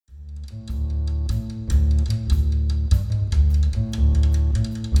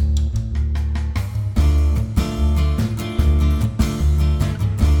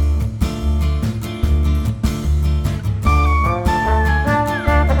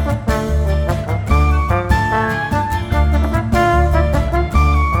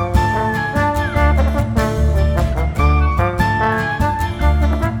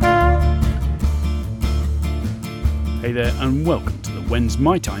When's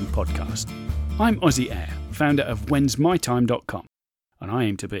My Time podcast. I'm Aussie Air, founder of whensmytime.com, and I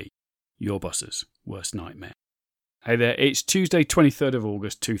aim to be your boss's worst nightmare. Hey there, it's Tuesday 23rd of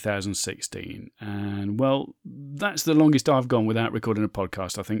August 2016, and well, that's the longest I've gone without recording a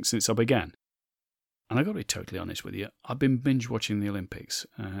podcast, I think, since I began. And I've got to be totally honest with you, I've been binge watching the Olympics,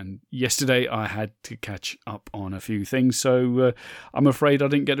 and yesterday I had to catch up on a few things, so I'm afraid I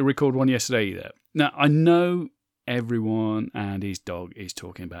didn't get to record one yesterday either. Now, I know everyone and his dog is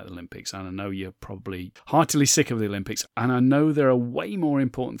talking about the Olympics, and I know you're probably heartily sick of the Olympics, and I know there are way more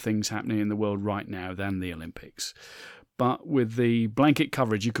important things happening in the world right now than the Olympics. But with the blanket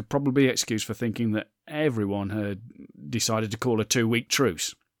coverage, you could probably be excused for thinking that everyone had decided to call a 2-week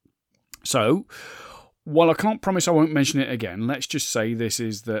truce. So, while I can't promise I won't mention it again, let's just say this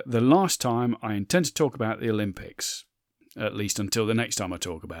is the last time I intend to talk about the Olympics, at least until the next time I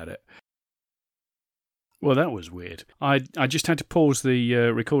talk about it. Well, that was weird. I just had to pause the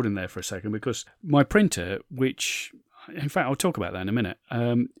recording there for a second because my printer, which, in fact, I'll talk about that in a minute,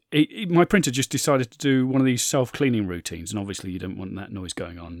 my printer just decided to do one of these self-cleaning routines, and obviously you don't want that noise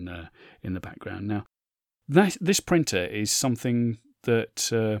going on in the background. Now, this printer is something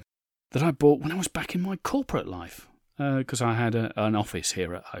that I bought when I was back in my corporate life, because I had an office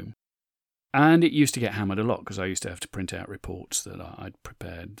here at home. And it used to get hammered a lot because I used to have to print out reports that I'd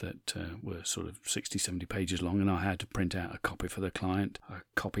prepared that were sort of 60, 70 pages long, and I had to print out a copy for the client, a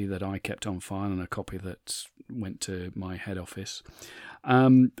copy that I kept on file, and a copy that went to my head office.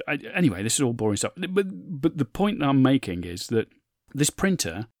 Anyway, this is all boring stuff. But the point I'm making is that this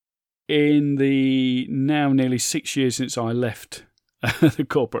printer, in the now nearly 6 years since I left the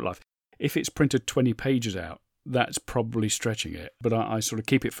corporate life, if it's printed 20 pages out, that's probably stretching it. But I sort of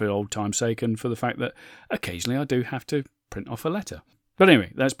keep it for old time's sake and for the fact that occasionally I do have to print off a letter. But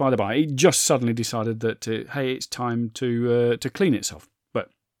anyway, that's by the by. It just suddenly decided that, hey, it's time to clean itself. But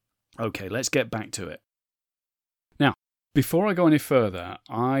okay, let's get back to it. Now, before I go any further,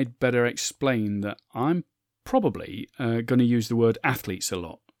 I'd better explain that I'm probably going to use the word athletes a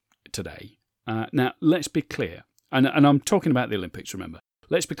lot today. Now, let's be clear. And I'm talking about the Olympics, remember.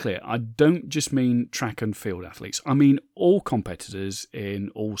 Let's be clear, I don't just mean track and field athletes. I mean all competitors in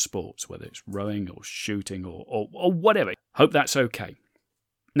all sports, whether it's rowing or shooting or whatever. Hope that's okay.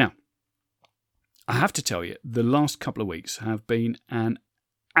 Now, I have to tell you, the last couple of weeks have been an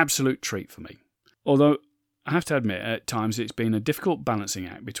absolute treat for me. Although, I have to admit, at times it's been a difficult balancing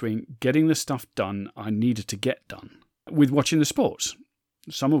act between getting the stuff done I needed to get done with watching the sports.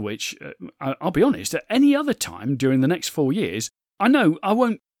 Some of which, I'll be honest, at any other time during the next 4 years, I know I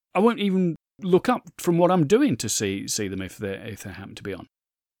won't even look up from what I'm doing to see them if they happen to be on.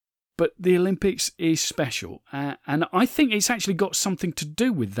 But the Olympics is special, and I think it's actually got something to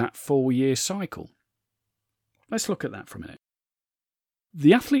do with that 4-year cycle. Let's look at that for a minute.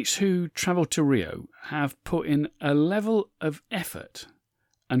 The athletes who travel to Rio have put in a level of effort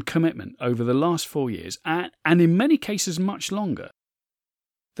and commitment over the last 4 years, and in many cases much longer,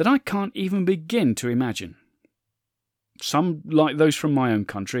 that I can't even begin to imagine. Some, like those from my own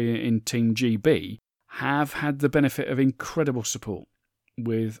country in Team GB, have had the benefit of incredible support,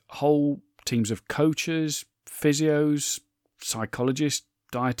 with whole teams of coaches, physios, psychologists,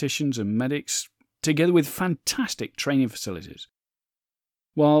 dietitians and medics, together with fantastic training facilities.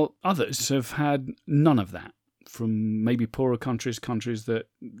 While others have had none of that, from maybe poorer countries that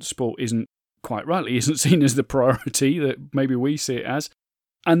sport isn't seen as the priority that maybe we see it as,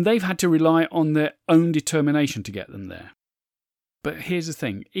 and they've had to rely on their own determination to get them there. But here's the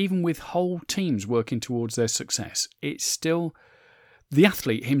thing, even with whole teams working towards their success, it's still the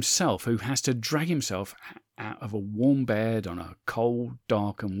athlete himself who has to drag himself out of a warm bed on a cold,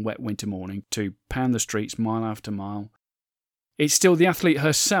 dark and wet winter morning to pound the streets mile after mile. It's still the athlete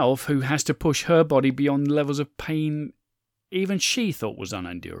herself who has to push her body beyond levels of pain even she thought was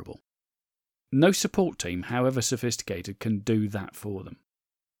unendurable. No support team, however sophisticated, can do that for them.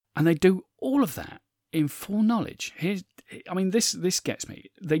 And they do all of that in full knowledge. This gets me.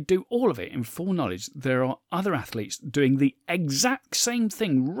 They do all of it in full knowledge. There are other athletes doing the exact same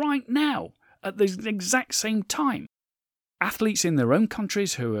thing right now at the exact same time. Athletes in their own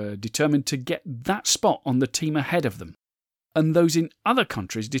countries who are determined to get that spot on the team ahead of them. And those in other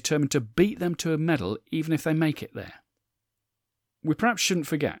countries determined to beat them to a medal even if they make it there. We perhaps shouldn't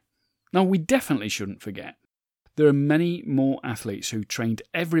forget. No, we definitely shouldn't forget. There are many more athletes who trained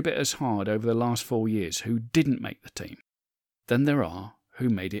every bit as hard over the last 4 years who didn't make the team than there are who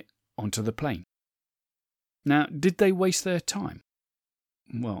made it onto the plane. Now, did they waste their time?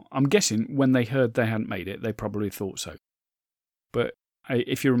 Well, I'm guessing when they heard they hadn't made it, they probably thought so. But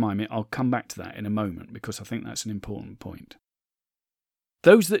if you remind me, I'll come back to that in a moment because I think that's an important point.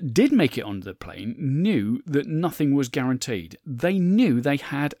 Those that did make it onto the plane knew that nothing was guaranteed. They knew they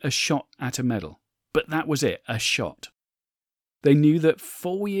had a shot at a medal, but that was it, a shot. They knew that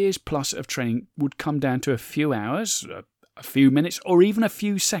 4 years plus of training would come down to a few hours, a few minutes, or even a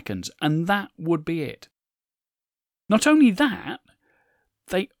few seconds, and that would be it. Not only that,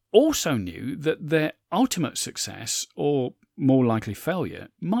 they also knew that their ultimate success, or more likely failure,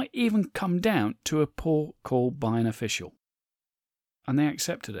 might even come down to a poor call by an official. And they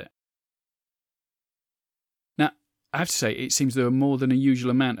accepted it. Now, I have to say, it seems there were more than a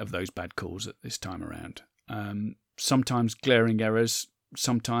usual amount of those bad calls at this time around. Sometimes glaring errors,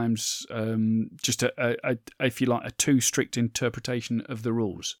 sometimes just if you like, a too strict interpretation of the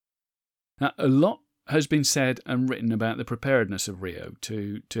rules. Now, a lot has been said and written about the preparedness of Rio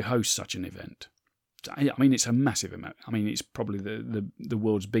to host such an event. I mean, it's a massive amount. I mean, it's probably the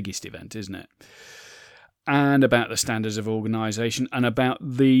world's biggest event, isn't it? And about the standards of organisation and about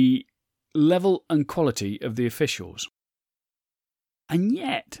the level and quality of the officials. And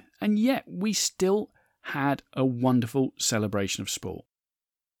yet, we still had a wonderful celebration of sport.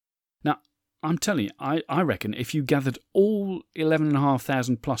 Now, I'm telling you, I reckon if you gathered all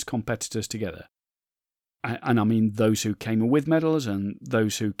 11,500 plus competitors together, and I mean those who came with medals and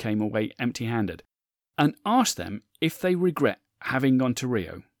those who came away empty-handed, and asked them if they regret having gone to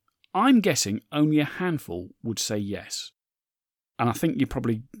Rio, I'm guessing only a handful would say yes. And I think you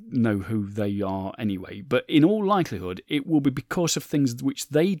probably know who they are anyway, but in all likelihood it will be because of things which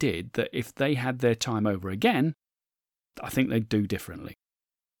they did that if they had their time over again, I think they'd do differently.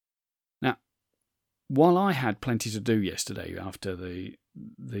 Now, while I had plenty to do yesterday after the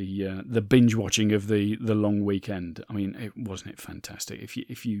binge watching of the long weekend, I mean, wasn't it fantastic?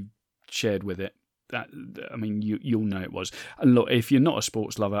 If you shared with it, I mean, you'll know it was. And look, if you're not a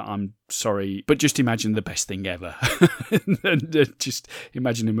sports lover, I'm sorry, but just imagine the best thing ever. And just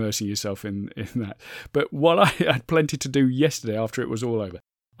imagine immersing yourself in that. But while I had plenty to do yesterday after it was all over,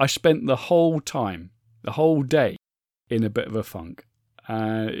 I spent the whole day, in a bit of a funk.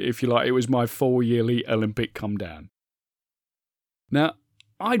 If you like, it was my 4-yearly Olympic come down. Now,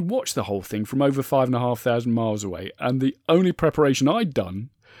 I'd watched the whole thing from over 5,500 miles away, and the only preparation I'd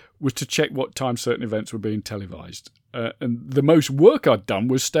done was to check what time certain events were being televised. And the most work I'd done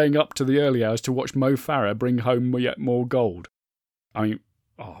was staying up to the early hours to watch Mo Farah bring home yet more gold. I mean,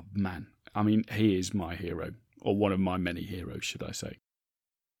 oh man, I mean, he is my hero, or one of my many heroes, should I say.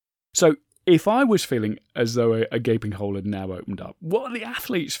 So, if I was feeling as though a gaping hole had now opened up, what are the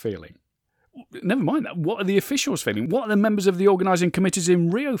athletes feeling? Never mind that, what are the officials feeling? What are the members of the organising committees in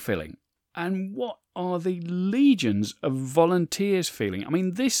Rio feeling? And what are the legions of volunteers feeling? I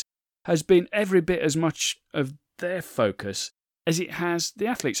mean, this has been every bit as much of their focus as it has the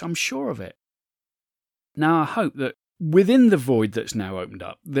athletes, I'm sure of it. Now, I hope that within the void that's now opened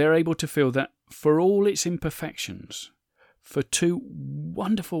up, they're able to feel that for all its imperfections, for 2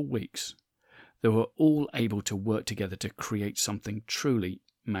 wonderful weeks, they were all able to work together to create something truly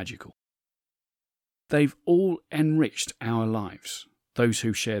magical. They've all enriched our lives, those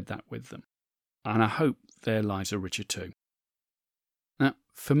who shared that with them, and I hope their lives are richer too. Now,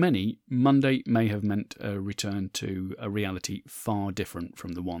 for many, Monday may have meant a return to a reality far different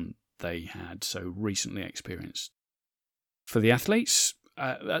from the one they had so recently experienced. For the athletes,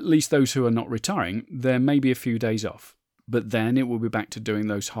 at least those who are not retiring, there may be a few days off, but then it will be back to doing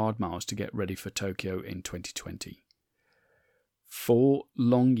those hard miles to get ready for Tokyo in 2020. 4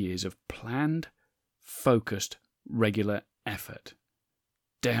 long years of planned, focused, regular effort.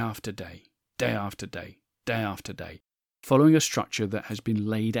 Day after day, day after day, day after day, following a structure that has been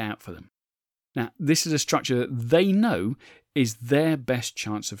laid out for them. Now, this is a structure that they know is their best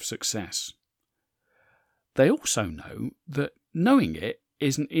chance of success. They also know that knowing it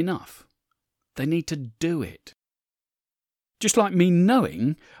isn't enough. They need to do it. Just like me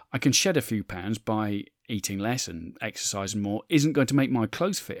knowing I can shed a few pounds by eating less and exercising more isn't going to make my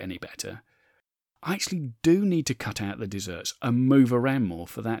clothes fit any better, I actually do need to cut out the desserts and move around more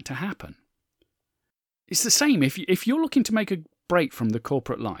for that to happen. It's the same if you're looking to make a break from the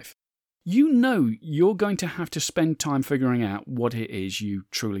corporate life. You know you're going to have to spend time figuring out what it is you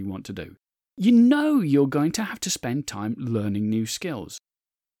truly want to do. You know you're going to have to spend time learning new skills.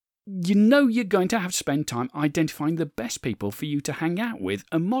 You know you're going to have to spend time identifying the best people for you to hang out with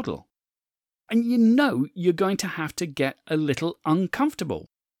and model. And you know you're going to have to get a little uncomfortable.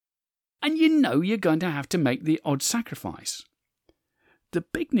 And you know you're going to have to make the odd sacrifice. The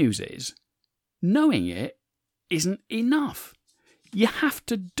big news is, knowing it isn't enough. You have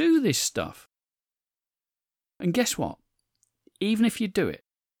to do this stuff. And guess what? Even if you do it,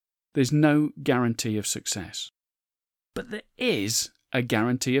 there's no guarantee of success. But there is a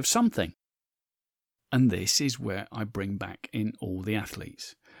guarantee of something. And this is where I bring back in all the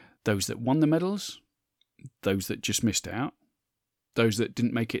athletes. Those that won the medals, those that just missed out, those that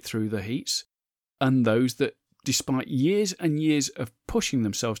didn't make it through the heats, and those that, despite years and years of pushing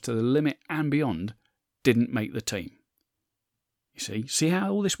themselves to the limit and beyond, didn't make the team. You see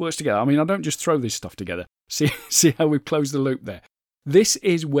how all this works together? I mean, I don't just throw this stuff together. See how we've closed the loop there? This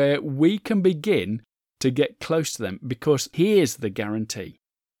is where we can begin to get close to them, because here's the guarantee.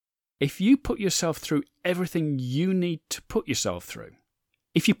 If you put yourself through everything you need to put yourself through,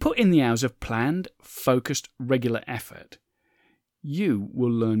 if you put in the hours of planned, focused, regular effort, you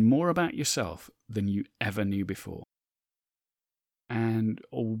will learn more about yourself than you ever knew before. And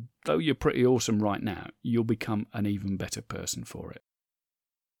although you're pretty awesome right now, you'll become an even better person for it.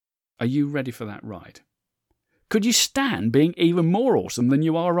 Are you ready for that ride? Could you stand being even more awesome than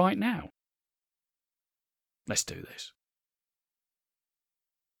you are right now? Let's do this.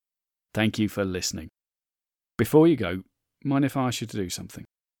 Thank you for listening. Before you go, mind if I ask you to do something?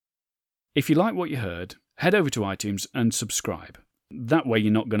 If you like what you heard, head over to iTunes and subscribe. That way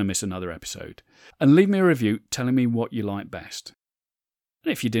you're not going to miss another episode. And leave me a review telling me what you like best.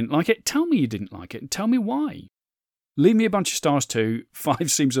 And if you didn't like it, tell me you didn't like it and tell me why. Leave me a bunch of stars too.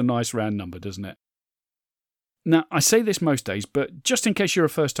 5 seems a nice round number, doesn't it? Now, I say this most days, but just in case you're a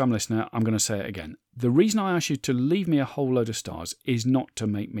first-time listener, I'm going to say it again. The reason I ask you to leave me a whole load of stars is not to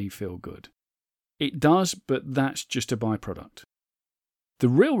make me feel good. It does, but that's just a byproduct. The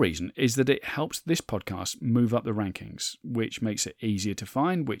real reason is that it helps this podcast move up the rankings, which makes it easier to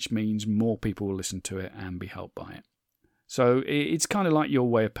find, which means more people will listen to it and be helped by it. So it's kind of like your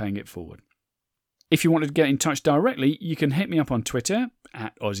way of paying it forward. If you want to get in touch directly, you can hit me up on Twitter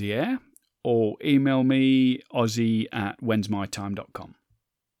 @AussieAir, or email me aussie@whensmytime.com.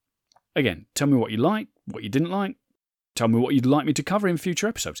 Again, tell me what you liked, what you didn't like. Tell me what you'd like me to cover in future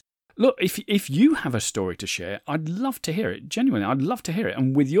episodes. Look, if you have a story to share, I'd love to hear it. Genuinely, I'd love to hear it.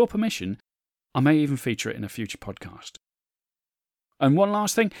 And with your permission, I may even feature it in a future podcast. And one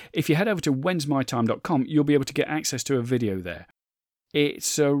last thing, if you head over to whensmytime.com, you'll be able to get access to a video there.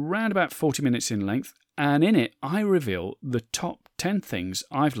 It's around about 40 minutes in length, and in it, I reveal the top 10 things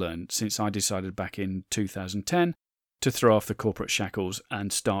I've learned since I decided back in 2010 to throw off the corporate shackles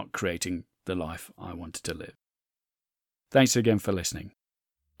and start creating the life I wanted to live. Thanks again for listening.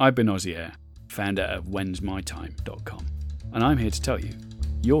 I've been Aussie Air, founder of whensmytime.com, and I'm here to tell you,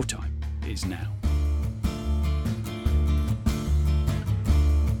 your time is now.